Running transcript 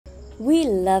We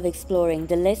love exploring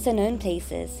the lesser known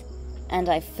places, and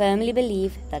I firmly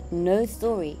believe that no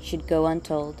story should go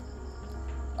untold.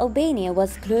 Albania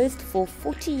was closed for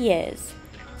 40 years,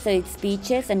 so its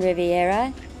beaches and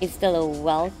Riviera is still a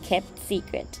well-kept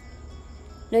secret.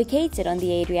 Located on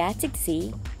the Adriatic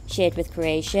Sea, shared with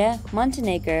Croatia,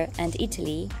 Montenegro and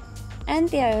Italy, and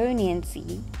the Ionian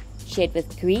Sea, shared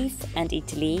with Greece and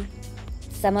Italy,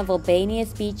 some of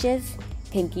Albania's beaches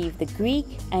can give the Greek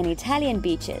and Italian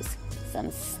beaches some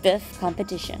stiff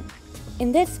competition.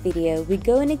 In this video, we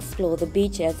go and explore the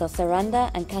beaches of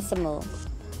Saranda and Ksamil.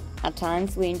 At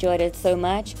times we enjoyed it so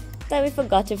much that we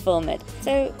forgot to film it,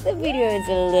 so the video is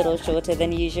a little shorter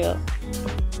than usual.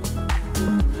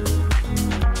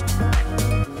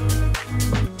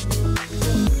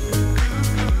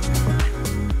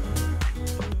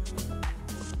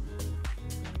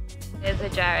 There's a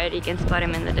Jared, you can spot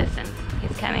him in the distance.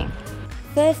 He's coming.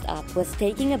 First up was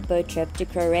taking a boat trip to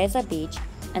Kroreza beach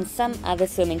and some other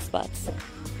swimming spots.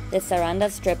 The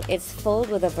Saranda strip is filled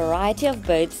with a variety of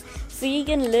boats, so you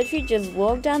can literally just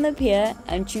walk down the pier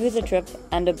and choose a trip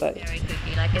and a boat. Very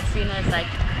quickly, like as soon as like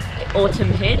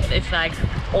autumn hits, it's like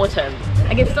autumn.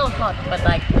 Like it's still hot, but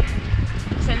like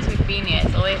since we've been here,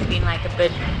 it's always been like a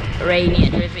bit rainy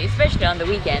and drizzly, especially on the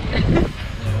weekend.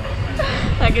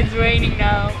 Like it's raining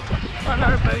now on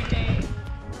our boat day.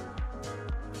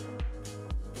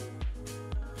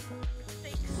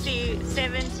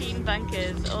 17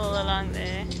 bunkers all along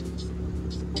there.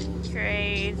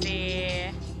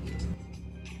 Crazy.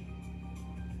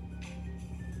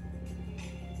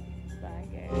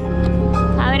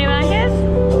 How many bunkers?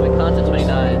 I counted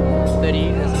 29.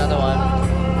 30, there's another one.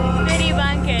 30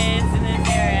 bunkers in this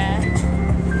area.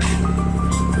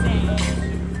 Insane.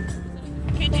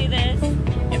 Could do this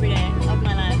every day of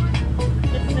my life.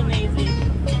 This is amazing.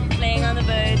 Playing on the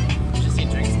boat. Just see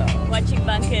drink stuff. Watching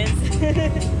bunkers.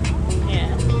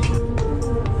 Yeah.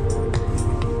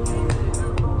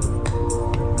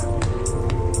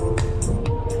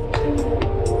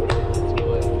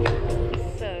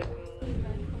 So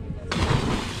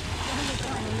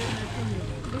cool.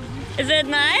 Is it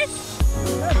nice?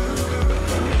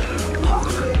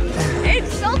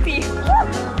 It's salty.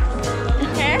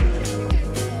 Okay.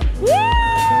 Woo!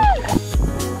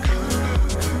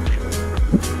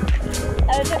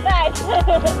 Oh, is it nice?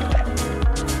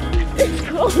 It's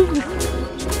cold.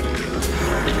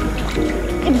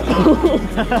 It's cold.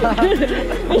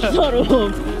 It's not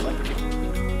warm.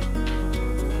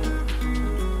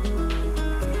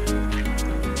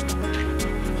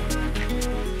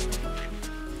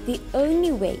 The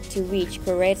only way to reach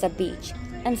Correza beach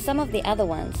and some of the other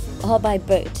ones are by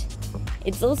boat.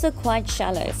 It's also quite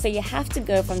shallow, so you have to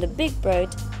go from the big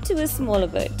boat to a smaller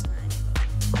boat.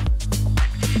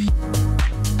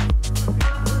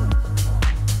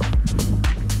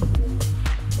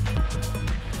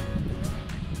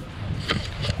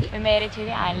 We made it to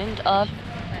the island of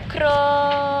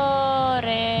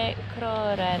Kroreza.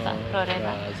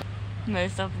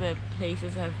 Most of the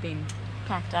places have been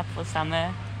packed up for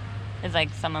summer. There's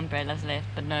like some umbrellas left,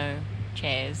 but no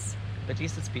chairs. But at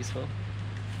least it's peaceful.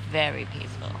 Very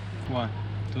peaceful. 1,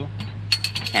 2.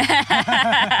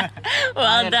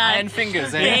 Well done. Iron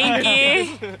fingers, eh? Thank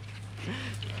you. I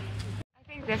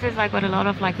think this is like what a lot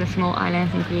of like the small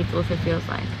islands in Greece also feels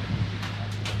like.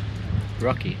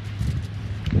 Rocky.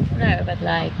 No, but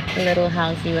like a little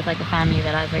housey with like a family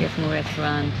that has like a small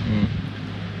restaurant.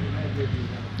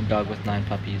 Dog with 9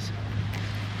 puppies.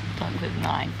 Dog with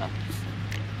 9 puppies.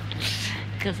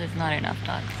 Because there's not enough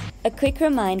dogs. A quick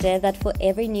reminder that for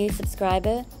every new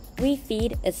subscriber, we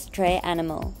feed a stray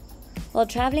animal. While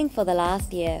traveling for the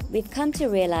last year, we've come to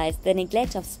realize the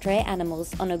neglect of stray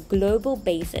animals on a global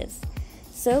basis.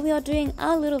 So we are doing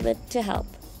our little bit to help.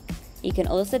 You can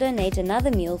also donate another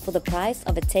meal for the price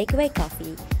of a takeaway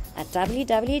coffee at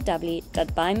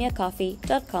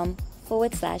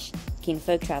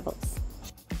www.buymeacoffee.com/KinfolkTravels.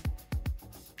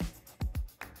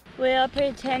 We are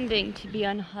pretending to be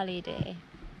on holiday.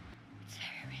 It's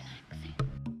very relaxing.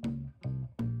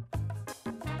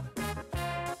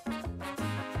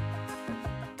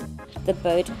 The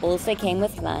boat also came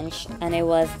with lunch and it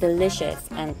was delicious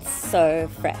and so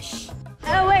fresh.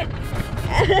 Oh wait!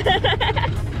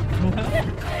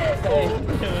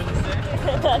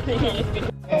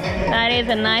 That is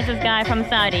the nicest guy from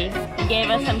Saudi. He gave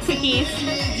us some cookies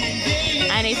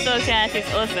and he's so class,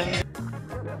 he's awesome.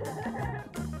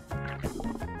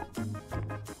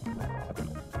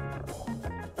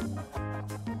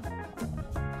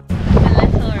 A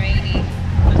little rainy.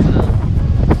 I'm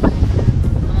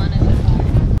on a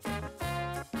safari.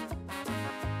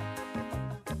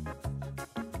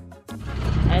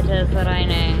 It is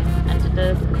raining and it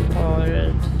is cold.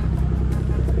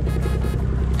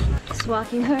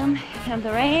 walking home in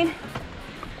the rain.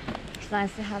 It's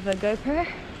nice to have a GoPro.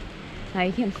 Now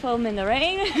you can film in the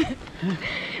rain.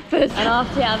 And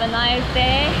after you have a nice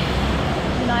day,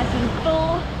 you're nice and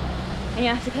full, and you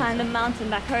have to climb the mountain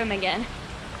back home again.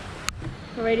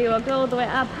 Already walked all the way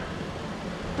up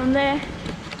from there,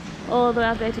 all the way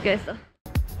up there to Gosta.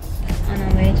 On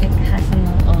our way to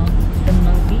Ksamil or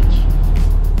Ksamil beach,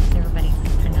 as everybody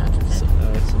pronounces it.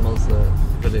 Ksamil's the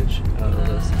village out of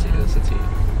the city,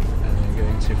 and then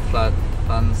going to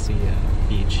Fancy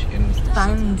Beach in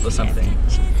Fancy or something.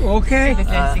 Okay.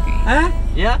 Huh?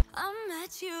 Yeah. I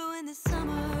met you in the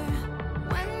summer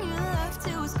when you left.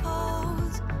 It was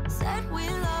cold. Said we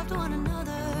loved one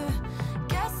another.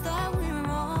 Guess that we were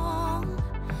wrong.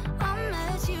 I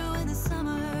met you in the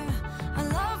summer. Our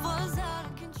love was out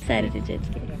of control. Excited to jet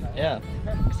ski. Yeah.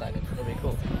 I'm excited. It'll be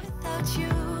cool. Without you,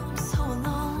 I'm so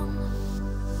alone.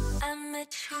 I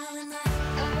met you in the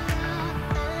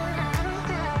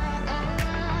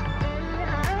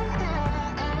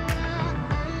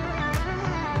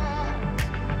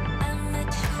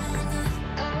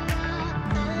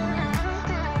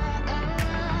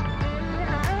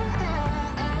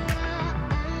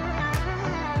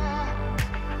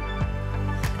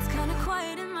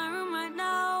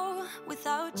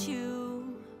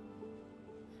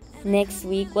Next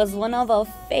week was one of our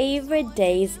favorite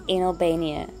days in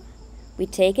Albania. We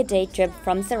take a day trip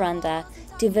from Saranda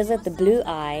to visit the Blue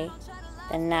Eye,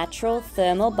 the natural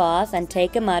thermal baths and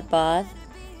take a mud bath,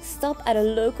 stop at a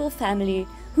local family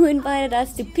who invited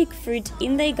us to pick fruit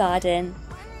in their garden,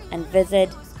 and visit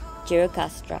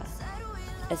Gjirokastra,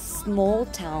 a small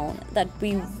town that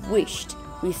we wished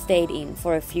we stayed in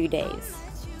for a few days.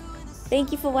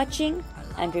 Thank you for watching,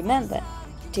 and remember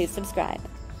to subscribe.